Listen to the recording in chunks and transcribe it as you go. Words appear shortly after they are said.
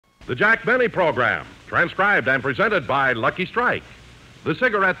The Jack Benny Program, transcribed and presented by Lucky Strike, the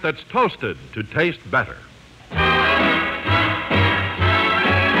cigarette that's toasted to taste better.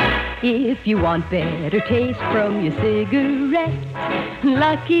 If you want better taste from your cigarette,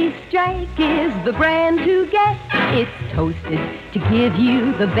 Lucky Strike is the brand to get. It's toasted to give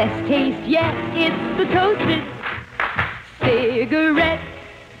you the best taste yet. It's the toasted cigarette.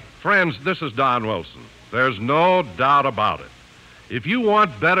 Friends, this is Don Wilson. There's no doubt about it. If you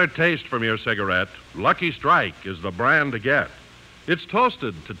want better taste from your cigarette, Lucky Strike is the brand to get. It's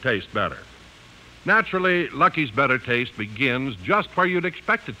toasted to taste better. Naturally, Lucky's better taste begins just where you'd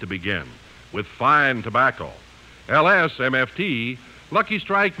expect it to begin, with fine tobacco. LSMFT, Lucky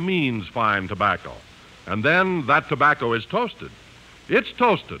Strike means fine tobacco. And then that tobacco is toasted. It's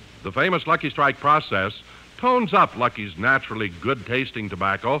toasted. The famous Lucky Strike process tones up Lucky's naturally good-tasting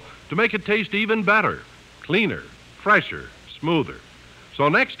tobacco to make it taste even better, cleaner, fresher, smoother. So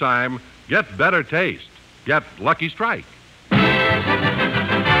next time, get better taste. Get Lucky Strike. The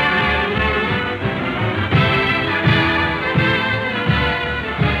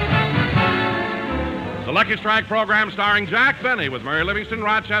Lucky Strike program starring Jack Benny with Murray Livingston,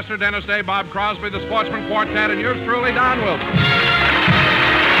 Rochester, Dennis Day, Bob Crosby, the Sportsman Quartet, and yours truly, Don Wilson.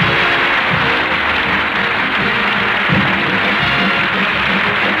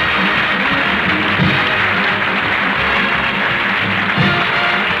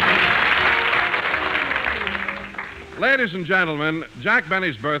 Ladies and gentlemen, Jack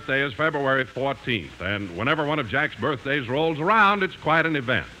Benny's birthday is February 14th, and whenever one of Jack's birthdays rolls around, it's quite an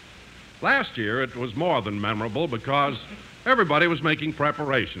event. Last year, it was more than memorable because everybody was making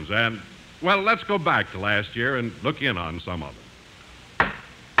preparations, and, well, let's go back to last year and look in on some of them.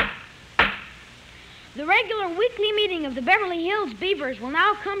 The regular weekly meeting of the Beverly Hills Beavers will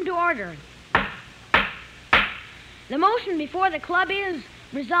now come to order. The motion before the club is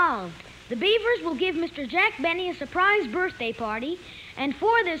resolved. The Beavers will give Mr. Jack Benny a surprise birthday party, and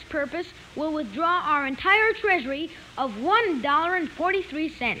for this purpose will withdraw our entire treasury of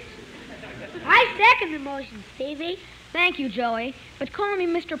 $1.43. I second the motion, Stevie. Thank you, Joey, but call me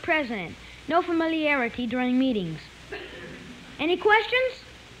Mr. President. No familiarity during meetings. Any questions?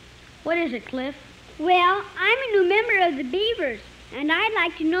 What is it, Cliff? Well, I'm a new member of the Beavers, and I'd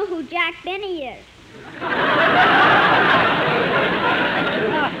like to know who Jack Benny is.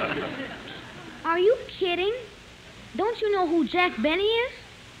 Are you kidding? Don't you know who Jack Benny is?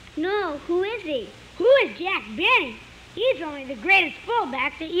 No, who is he? Who is Jack Benny? He's only the greatest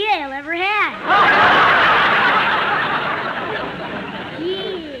fullback that Yale ever had.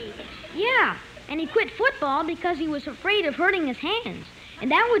 Gee. Yeah, and he quit football because he was afraid of hurting his hands,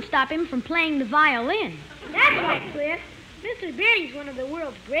 and that would stop him from playing the violin. That's right, Cliff. Mr. Benny's one of the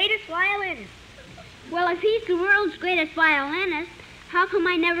world's greatest violinists. Well, if he's the world's greatest violinist, how come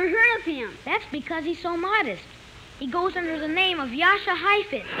I never heard of him? That's because he's so modest. He goes under the name of Yasha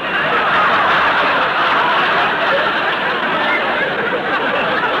Heifetz.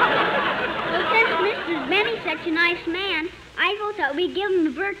 Well, since Mr. Benny's such a nice man, I thought we'd give him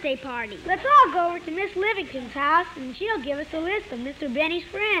a birthday party. Let's all go over to Miss Livingston's house, and she'll give us a list of Mr. Benny's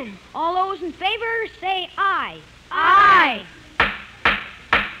friends. All those in favor, say aye. Aye.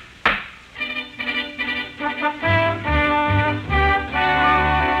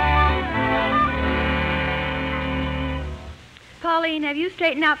 Pauline, have you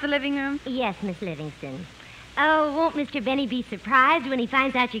straightened out the living room? Yes, Miss Livingston. Oh, won't Mr. Benny be surprised when he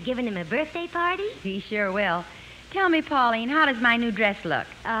finds out you're giving him a birthday party? He sure will. Tell me, Pauline, how does my new dress look?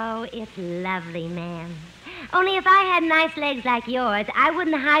 Oh, it's lovely, ma'am. Only if I had nice legs like yours, I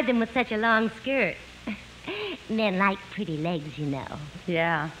wouldn't hide them with such a long skirt. Men like pretty legs, you know.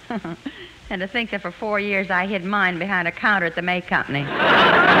 Yeah. And to think that for 4 years I hid mine behind a counter at the May Company.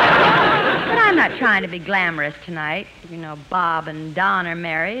 But I'm not trying to be glamorous tonight. You know, Bob and Don are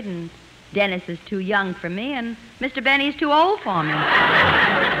married, and Dennis is too young for me, and Mr. Benny's too old for me.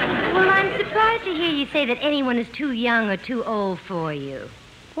 Well, I'm surprised to hear you say that anyone is too young or too old for you.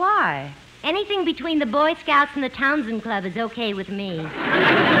 Why? Anything between the Boy Scouts and the Townsend Club is okay with me.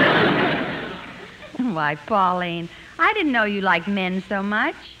 Why, Pauline, I didn't know you liked men so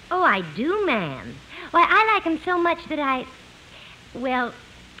much. Oh, I do, ma'am. Why, I like them so much that I... Well,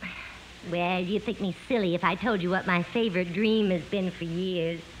 you think me silly if I told you what my favorite dream has been for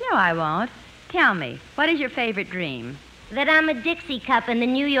years. No, I won't. Tell me, what is your favorite dream? That I'm a Dixie cup in the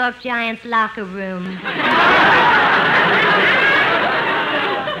New York Giants locker room.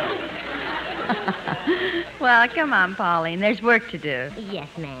 Well, come on, Pauline. There's work to do. Yes,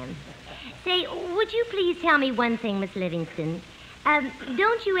 ma'am. Say, would you please tell me one thing, Miss Livingston?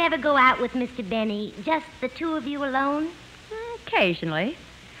 Don't you ever go out with Mr. Benny, just the two of you alone? Occasionally.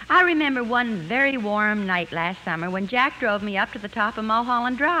 I remember one very warm night last summer when Jack drove me up to the top of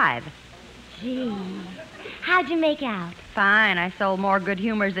Mulholland Drive. Gee, how'd you make out? Fine. I sold more good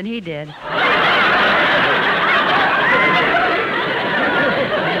humors than he did.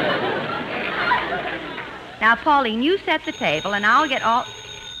 Now, Pauline, you set the table, and I'll get all...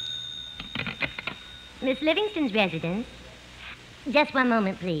 Miss Livingston's residence. Just one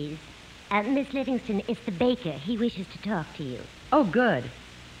moment, please. Miss Livingston, it's the baker. He wishes to talk to you. Oh, good.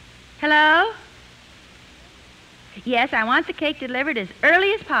 Hello? Yes, I want the cake delivered as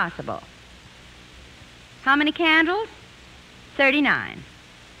early as possible. How many candles? 39.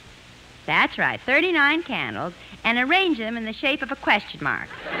 That's right, 39 candles, and arrange them in the shape of a question mark.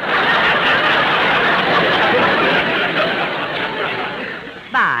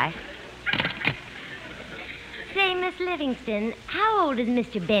 Bye. Say, Miss Livingston, how old is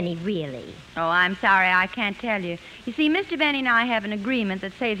Mr. Benny really? Oh, I'm sorry, I can't tell you. You see, Mr. Benny and I have an agreement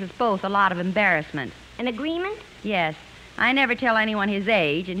that saves us both a lot of embarrassment. An agreement? Yes. I never tell anyone his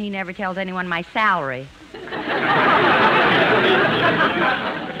age, and he never tells anyone my salary. But,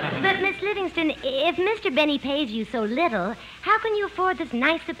 Miss Livingston, if Mr. Benny pays you so little, how can you afford this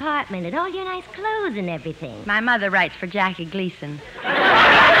nice apartment and all your nice clothes and everything? My mother writes for Jackie Gleason.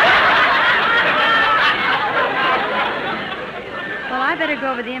 Well, I better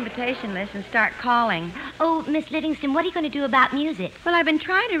go over the invitation list and start calling. Oh, Miss Livingston, what are you going to do about music? Well, I've been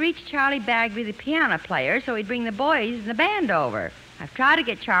trying to reach Charlie Bagby, the piano player, so he'd bring the boys and the band over. I've tried to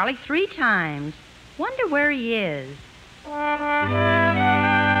get Charlie 3 times. Wonder where he is.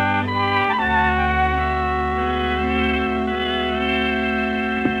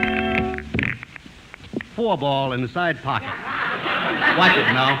 4 ball in the side pocket. Watch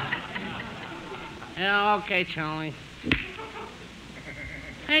it now. Yeah, okay, Charlie.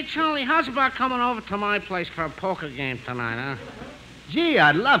 Hey, Charlie, how's about coming over to my place for a poker game tonight, huh? Gee,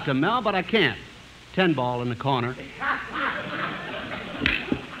 I'd love to, Mel, but I can't. 10 ball in the corner.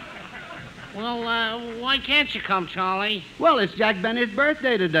 Well, why can't you come, Charlie? Well, it's Jack Benny's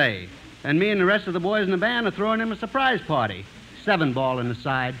birthday today, and me and the rest of the boys in the band are throwing him a surprise party. 7 ball in the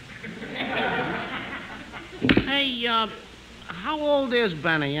side. Hey, how old is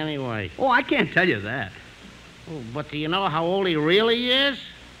Benny, anyway? Oh, I can't tell you that. Oh, but do you know how old he really is?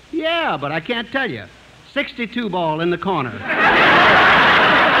 Yeah, but I can't tell you. 62 ball in the corner.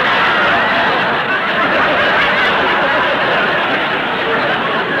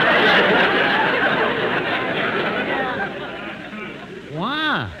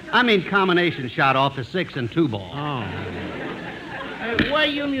 What? I mean combination shot off the 6 and 2 ball. Oh. Hey, where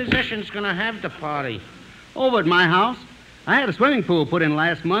you musicians gonna have the party? Over at my house. I had a swimming pool put in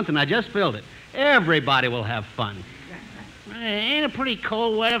last month, and I just filled it. Everybody will have fun. Hey, ain't it pretty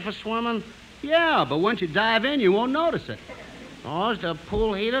cold weather for swimming? Yeah, but once you dive in, you won't notice it. Oh, is the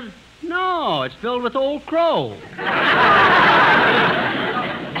pool heated? No, it's filled with old crow.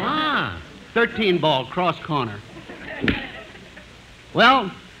 Ah. 13 ball, cross corner. Well,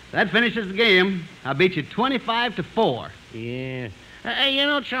 that finishes the game. I beat you 25-4. Yeah. Hey, you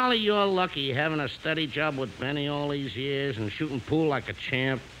know, Charlie, you're lucky having a steady job with Benny all these years and shooting pool like a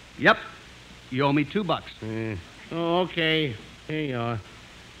champ. Yep. You owe me $2. Yeah. Oh, okay. Here you are.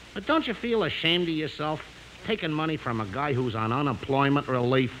 But don't you feel ashamed of yourself taking money from a guy who's on unemployment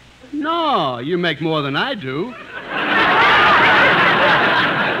relief? No, you make more than I do.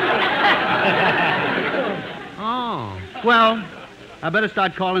 Oh. Well, I better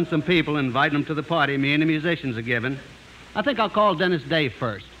start calling some people and inviting them to the party me and the musicians are giving. I think I'll call Dennis Day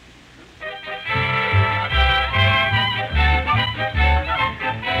first.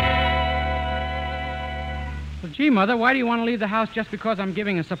 Well, gee, Mother, why do you want to leave the house just because I'm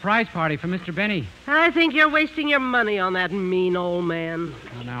giving a surprise party for Mr. Benny? I think you're wasting your money on that mean old man.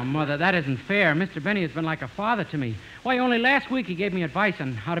 Oh, now, Mother, that isn't fair. Mr. Benny has been like a father to me. Why, only last week he gave me advice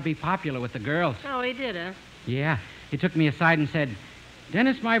on how to be popular with the girls. Oh, he did, huh? Yeah. He took me aside and said,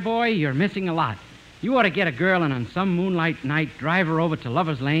 Dennis, my boy, you're missing a lot. You ought to get a girl and on some moonlight night drive her over to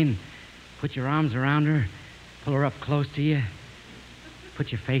Lover's Lane, put your arms around her, pull her up close to you,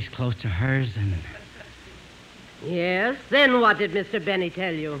 put your face close to hers, and... Yes? Then what did Mr. Benny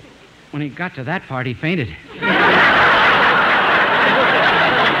tell you? When he got to that part, he fainted.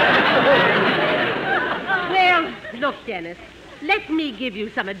 Well, look, Dennis, let me give you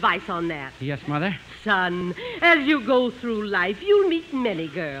some advice on that. Yes, Mother? Son, as you go through life, you'll meet many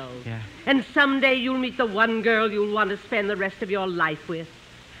girls. Yeah. And someday you'll meet the one girl you'll want to spend the rest of your life with.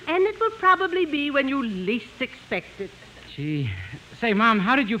 And it will probably be when you least expect it. Gee. Say, Mom,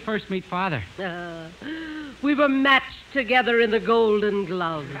 how did you first meet Father? We were matched together in the Golden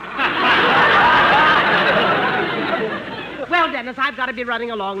Glove. Well, Dennis, I've got to be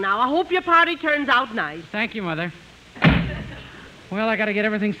running along now. I hope your party turns out nice. Thank you, Mother. Well, I got to get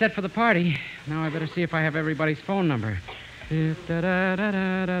everything set for the party. Now I better see if I have everybody's phone number. If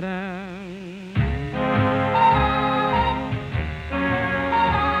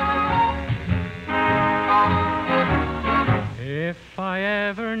I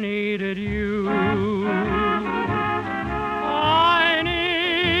ever needed you, I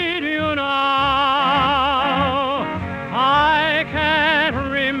need you now. I can't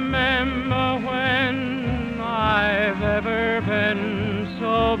remember when I've ever been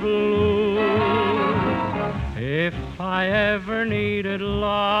so blue. If I ever needed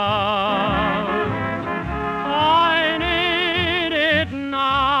love, I need it now.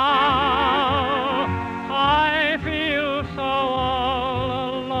 I feel so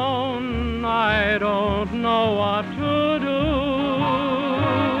all alone, I don't know what to do.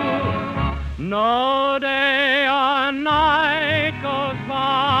 No day or night goes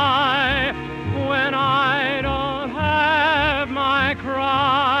by when I don't have my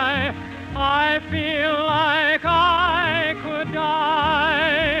cry. I feel like I could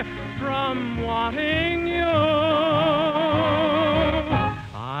die from wanting you.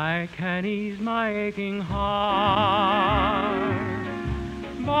 I can ease my aching heart,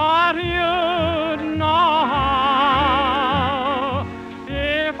 but you'd know how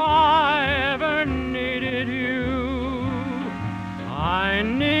if I ever needed you. I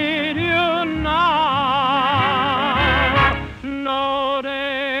need you now. No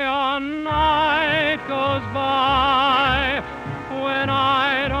day or night goes by when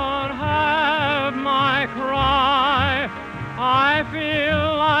I don't have my cry. I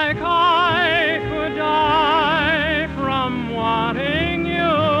feel like I could die from wanting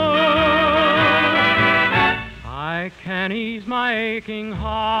you. I can ease my aching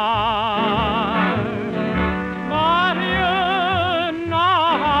heart, but you know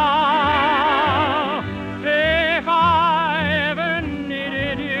if I ever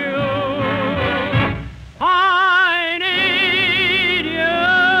needed you, I need you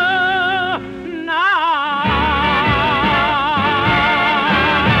now.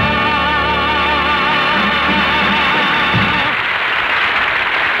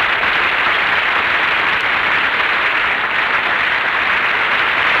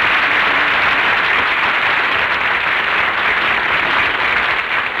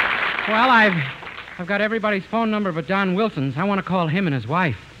 Well, I've got everybody's phone number but Don Wilson's. I want to call him and his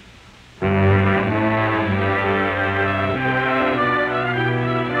wife.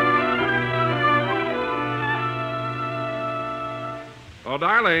 Oh,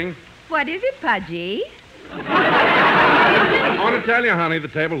 darling, What is it, Pudgy? I want to tell you, honey, the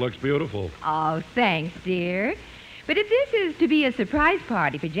table looks beautiful. Oh, thanks, dear. But if this is to be a surprise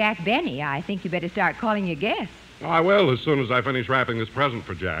party for Jack Benny, I think you better start calling your guests. Oh, I will as soon as I finish wrapping this present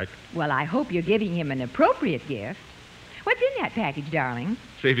for Jack. Well, I hope you're giving him an appropriate gift. What's in that package, darling?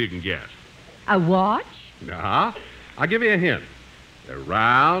 See if you can guess. A watch? Uh-huh. I'll give you a hint. They're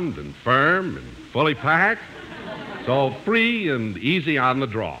round and firm and fully packed, so free and easy on the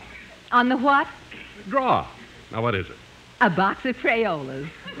draw. On the what? Draw. Now, what is it? A box of Crayolas.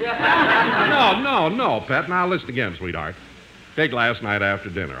 No, Pet. Now, listen again, sweetheart. Take last night after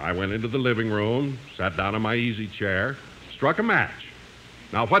dinner. I went into the living room, sat down in my easy chair, struck a match.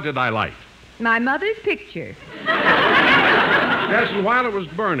 Now, what did I light? My mother's picture. Yes, and while it was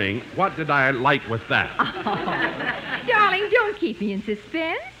burning, what did I light with that? Oh, darling, don't keep me in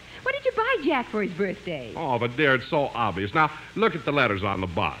suspense. What did you buy Jack for his birthday? Oh, but dear, it's so obvious. Now, look at the letters on the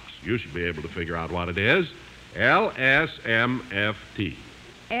box. You should be able to figure out what it is. LSMFT.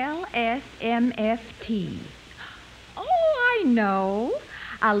 LSMFT. Oh, I know.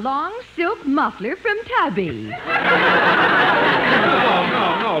 A long silk muffler from Tubby.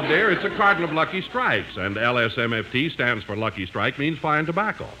 No, dear. It's a carton of Lucky Strikes, and LSMFT stands for Lucky Strike, means fine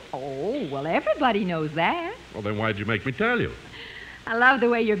tobacco. Oh, well, everybody knows that. Well, then why'd you make me tell you? I love the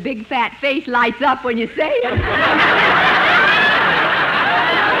way your big fat face lights up when you say it.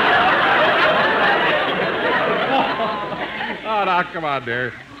 Oh, now, come on,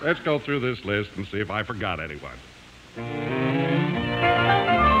 dear. Let's go through this list and see if I forgot anyone.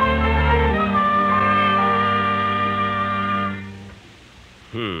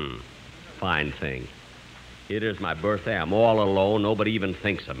 Fine thing. It is my birthday. I'm all alone. Nobody even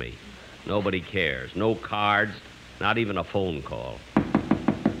thinks of me. Nobody cares. No cards, not even a phone call.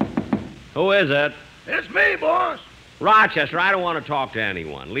 Who is it? It's me, boss. Rochester, I don't want to talk to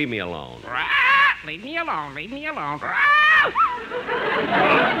anyone. Leave me alone. Leave me alone. Leave me alone.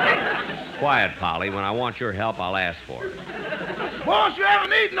 Quiet, Polly. When I want your help, I'll ask for it. Boss, you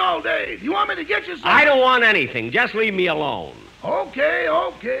haven't eaten all day. You want me to get you something? I don't want anything. Just leave me alone. Okay.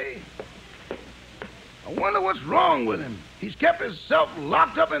 I wonder what's wrong with him. He's kept himself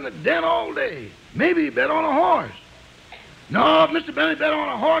locked up in the den all day. Maybe he bet on a horse. No, if Mr. Benny bet on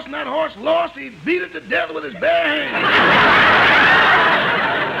a horse and that horse lost, he beat it to death with his bare hands.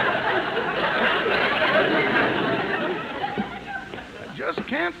 I just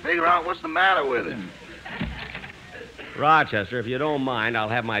can't figure out what's the matter with him. Rochester, if you don't mind, I'll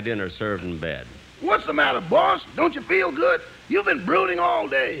have my dinner served in bed. What's the matter, boss? Don't you feel good? You've been brooding all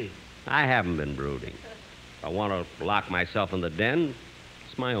day. I haven't been brooding. If I want to lock myself in the den,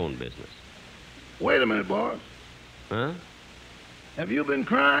 it's my own business. Wait a minute, boss. Huh? Have you been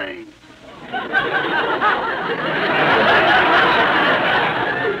crying?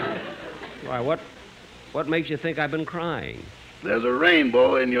 Why, what makes you think I've been crying? There's a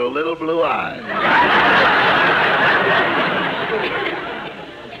rainbow in your little blue eyes.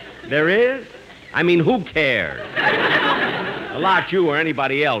 There is? I mean, who cares? A lot you or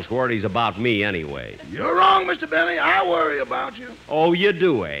anybody else worries about me anyway. You're wrong, Mr. Benny. I worry about you. Oh, you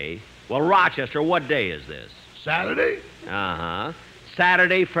do, eh? Well, Rochester, what day is this? Saturday? Uh-huh.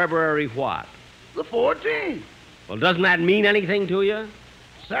 Saturday, February what? The 14th. Well, doesn't that mean anything to you?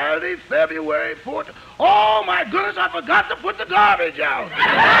 Saturday, February 14th. Oh, my goodness, I forgot to put the garbage out.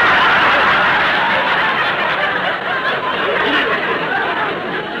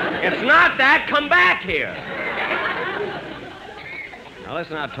 It's not that. Come back here. Now, let's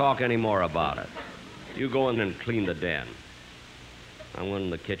not talk any more about it. You go in and clean the den. I'll go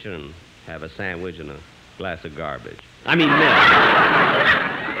in the kitchen and have a sandwich and a glass of garbage. I mean, milk.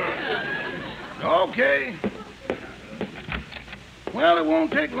 Okay. Well, it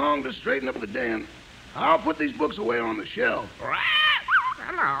won't take long to straighten up the den. I'll put these books away on the shelf.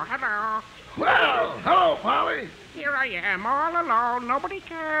 Hello. Well, hello, Polly. Here I am, all alone. Nobody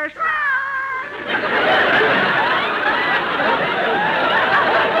cares.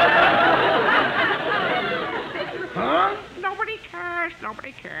 Huh? Nobody cares.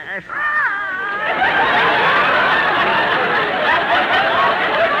 Nobody cares.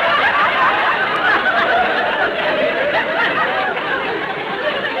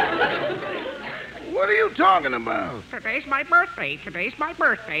 What are you talking about? Today's my birthday.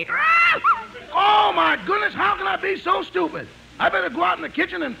 Oh, my goodness, how can I be so stupid? I better go out in the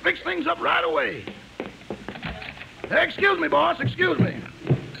kitchen and fix things up right away. Excuse me, boss, excuse me.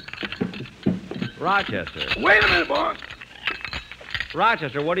 Rochester. Wait a minute, boss.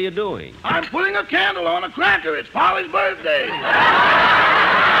 Rochester, what are you doing? I'm putting a candle on a cracker. It's Polly's birthday.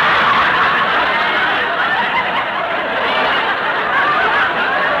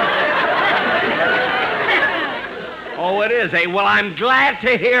 Oh, it is, eh? Well, I'm glad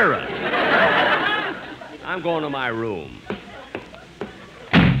to hear it. I'm going to my room.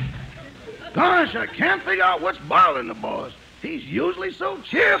 Gosh, I can't figure out what's bothering the boss. He's usually so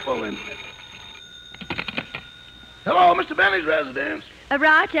cheerful and... Hello, Mr. Benny's residence.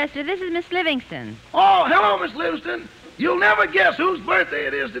 Rochester, this is Miss Livingston. Oh, hello, Miss Livingston. You'll never guess whose birthday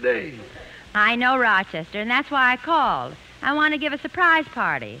it is today. I know Rochester, and that's why I called. I want to give a surprise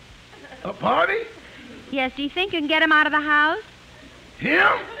party. A party? Yes, do you think you can get him out of the house?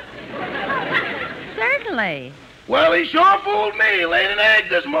 Him? Certainly. Well, he sure fooled me, laying an egg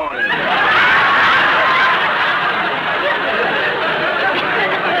this morning.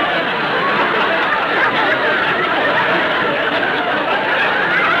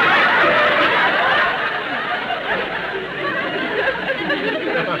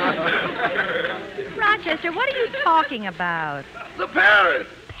 Rochester, what are you talking about? The parrot.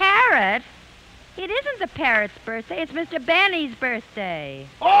 Parrot? It isn't the parrot's birthday. It's Mr. Benny's birthday.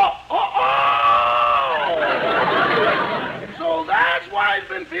 Oh! So that's why he's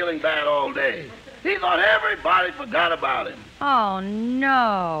been feeling bad all day. He thought everybody forgot about him. Oh,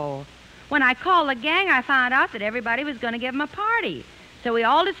 no. When I called the gang, I found out that everybody was going to give him a party. So we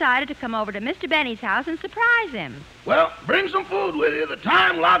all decided to come over to Mr. Benny's house and surprise him. Well, bring some food with you. The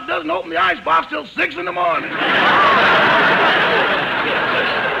time lock doesn't open the icebox till 6 in the morning.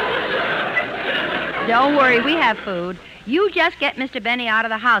 Don't worry, we have food. You just get Mr. Benny out of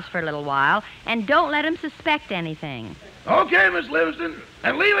the house for a little while, and don't let him suspect anything. Okay, Miss Livingston,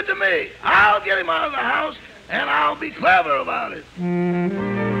 and leave it to me. I'll get him out of the house, and I'll be clever about it.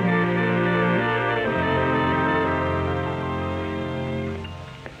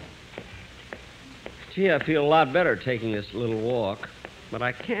 Gee, I feel a lot better taking this little walk, but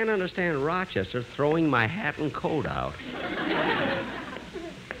I can't understand Rochester throwing my hat and coat out.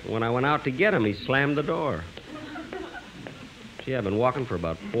 When I went out to get him, he slammed the door. Gee, I've been walking for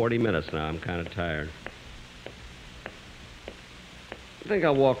about 40 minutes now. I'm kind of tired. think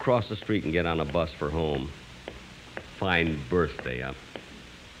I'll walk across the street and get on a bus for home. Fine birthday up.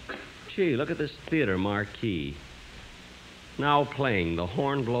 Gee, look at this theater marquee. Now playing The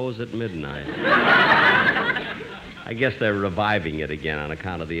Horn Blows at Midnight. I guess they're reviving it again on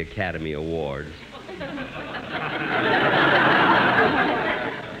account of the Academy Awards.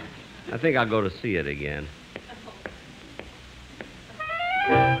 I think I'll go to see it again.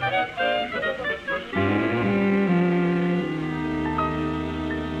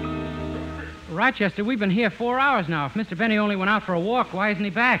 Rochester, we've been here 4 hours now. If Mr. Benny only went out for a walk, why isn't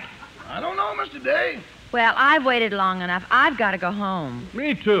he back? I don't know, Mr. Day. Well, I've waited long enough. I've got to go home.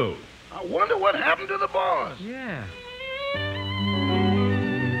 Me too. I wonder what happened to the boss. Yeah.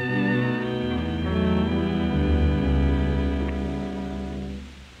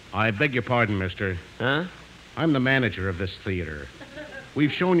 I beg your pardon, mister. Huh? I'm the manager of this theater.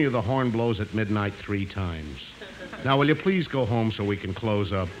 We've shown you The Horn Blows at Midnight 3 times. Now, will you please go home so we can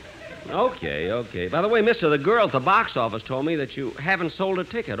close up? Okay. By the way, mister, the girl at the box office told me that you haven't sold a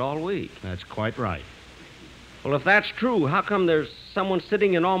ticket all week. That's quite right. Well, if that's true, how come there's someone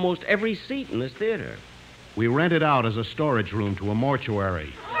sitting in almost every seat in this theater? We rent it out as a storage room to a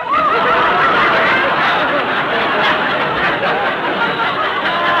mortuary.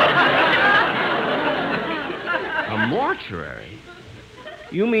 A mortuary?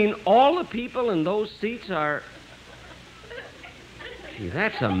 You mean all the people in those seats are... Gee,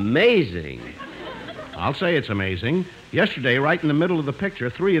 that's amazing. I'll say it's amazing. Yesterday, right in the middle of the picture,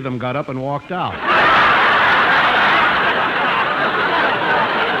 3 of them got up and walked out.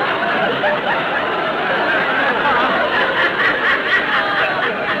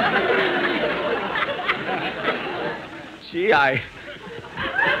 Gee, I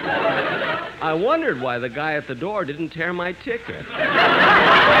wondered why the guy at the door didn't tear my ticket.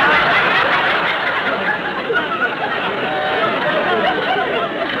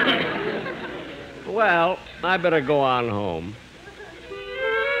 Well, I better go on home.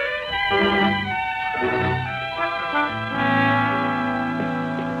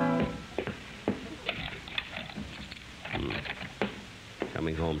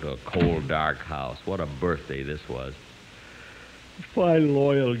 Coming home to a cold, dark house. What a birthday this was. Fine,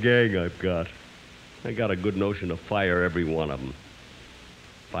 loyal gang I've got. I got a good notion to fire every one of them.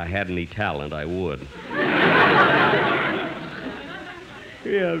 If I had any talent, I would.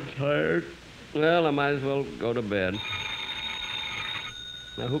 Yeah, I'm tired. Well, I might as well go to bed.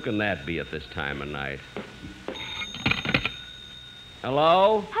 Now, who can that be at this time of night?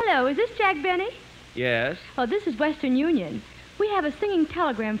 Hello? Hello, is this Jack Benny? Yes? Oh, this is Western Union. We have a singing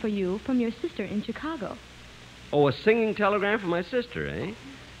telegram for you from your sister in Chicago. Oh, a singing telegram from my sister, eh?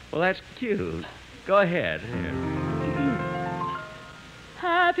 Well, that's cute. Go ahead. Here.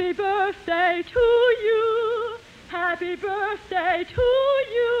 Happy birthday to you. Happy birthday to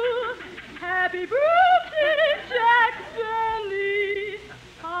you. Happy birthday, Jack Benny.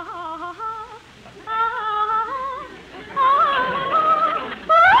 Ha, ha, ha, ha.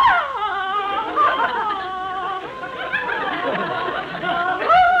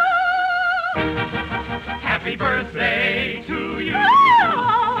 Happy birthday to you.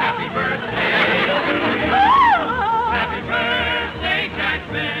 Happy birthday to you. Happy birthday, Jack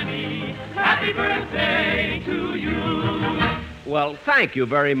Benny. Happy birthday to you. Well, thank you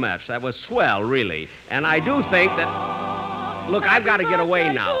very much. That was swell, really. And I do think that... Look, I've got to get away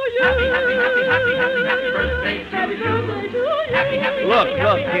now. Happy birthday to you. Look,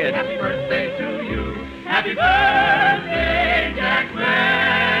 kids. Happy birthday to you. Happy birthday, Jack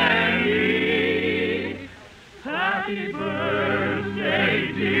Benny. Happy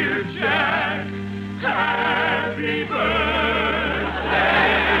birthday, dear Jack. Happy birthday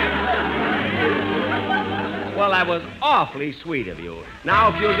to you. Well, that was awfully sweet of you. Now,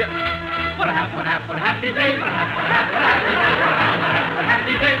 if you'll just... What a happy day, what a happy day, what a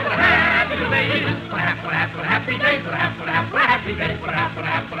happy day, what a happy day, what a happy day,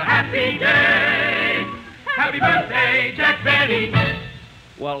 what a happy day. Happy birthday, Jack Benny.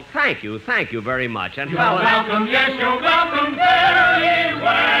 Well, thank you very much. And You're welcome, yes, you're welcome very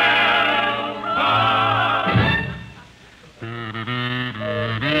well.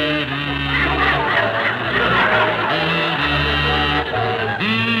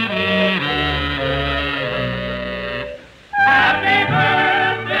 Happy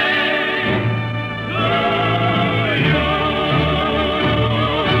birthday to you.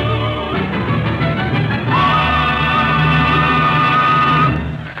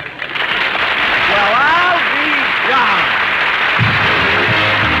 Well, I'll be darned.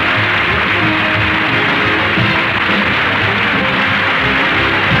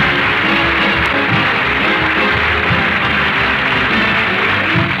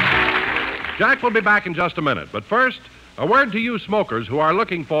 Jack will be back in just a minute. But first, a word to you smokers who are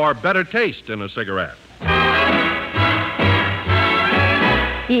looking for better taste in a cigarette.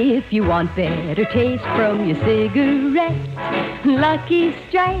 If you want better taste from your cigarette, Lucky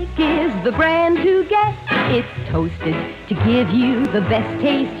Strike is the brand to get. It's toasted to give you the best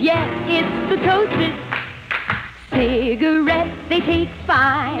taste yet. It's the toasted cigarette. They take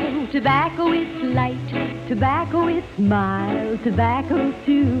fine. Tobacco is light. Tobacco is mild. Tobacco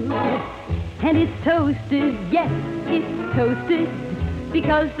too. And it's toasted, yes, it's toasted,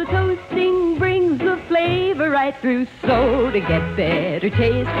 because the toasting brings the flavor right through. So to get better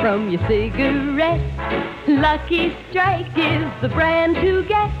taste from your cigarette, Lucky Strike is the brand to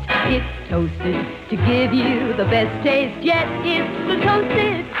get. It's toasted to give you the best taste yet. It's the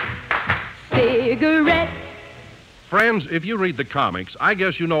toasted cigarette. Friends, if you read the comics, I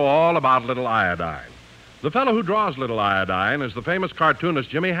guess you know all about Little Iodine. The fellow who draws Little Iodine is the famous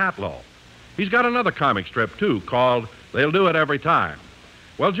cartoonist Jimmy Hatlow. He's got another comic strip, too, called They'll Do It Every Time.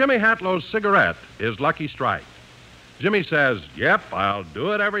 Well, Jimmy Hatlow's cigarette is Lucky Strike. Jimmy says, yep, I'll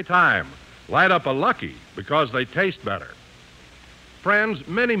do it every time. Light up a Lucky because they taste better. Friends,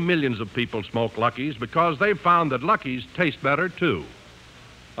 many millions of people smoke Luckies because they've found that Luckies taste better, too.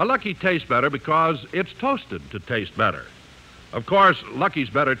 A Lucky tastes better because it's toasted to taste better. Of course, Lucky's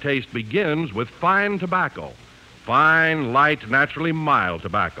better taste begins with fine tobacco. Fine, light, naturally mild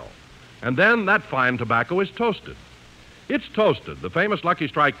tobacco. And then that fine tobacco is toasted. It's toasted. The famous Lucky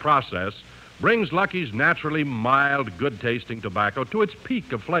Strike process brings Lucky's naturally mild, good-tasting tobacco to its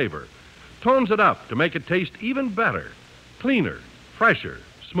peak of flavor, tones it up to make it taste even better, cleaner, fresher,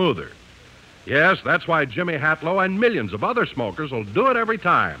 smoother. Yes, that's why Jimmy Hatlow and millions of other smokers will do it every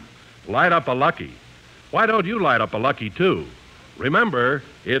time. Light up a Lucky. Why don't you light up a Lucky, too? Remember,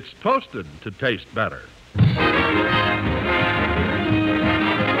 it's toasted to taste better.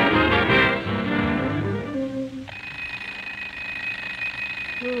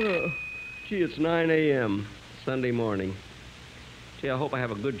 Oh, gee, it's 9 a.m. Sunday morning. Gee, I hope I have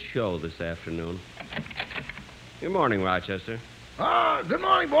a good show this afternoon. Good morning, Rochester. Good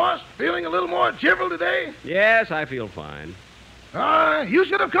morning, boss. Feeling a little more cheerful today? Yes, I feel fine. You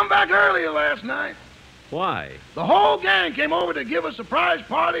should have come back earlier last night. Why? The whole gang came over to give a surprise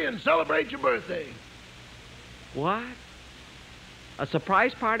party and celebrate your birthday. What? A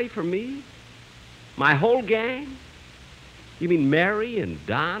surprise party for me? My whole gang? You mean Mary and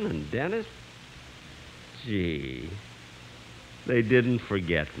Don and Dennis? Gee, they didn't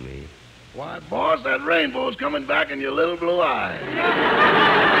forget me. Why, boss, that rainbow's coming back in your little blue eyes.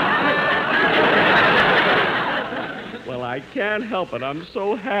 Well, I can't help it. I'm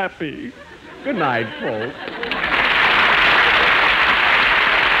so happy. Good night, folks.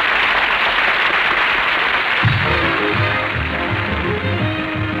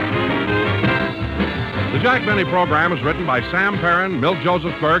 The Jack Benny program is written by Sam Perrin, Milt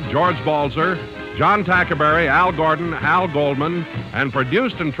Josephsberg, George Balzer, John Tackerberry, Al Gordon, Al Goldman, and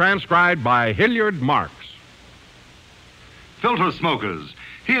produced and transcribed by Hilliard Marks. Filter smokers,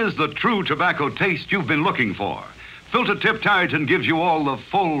 here's the true tobacco taste you've been looking for. Filter Tip Tarleton gives you all the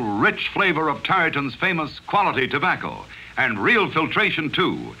full, rich flavor of Tarleton's famous quality tobacco, and real filtration,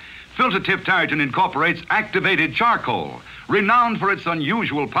 too. Filter Tip Tarleton incorporates activated charcoal, renowned for its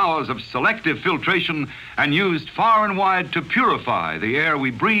unusual powers of selective filtration and used far and wide to purify the air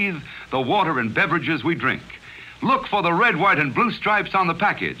we breathe, the water and beverages we drink. Look for the red, white, and blue stripes on the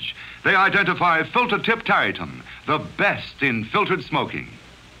package. They identify Filter Tip Tarleton, the best in filtered smoking.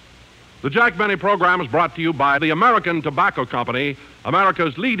 The Jack Benny program is brought to you by the American Tobacco Company,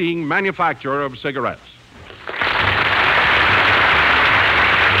 America's leading manufacturer of cigarettes.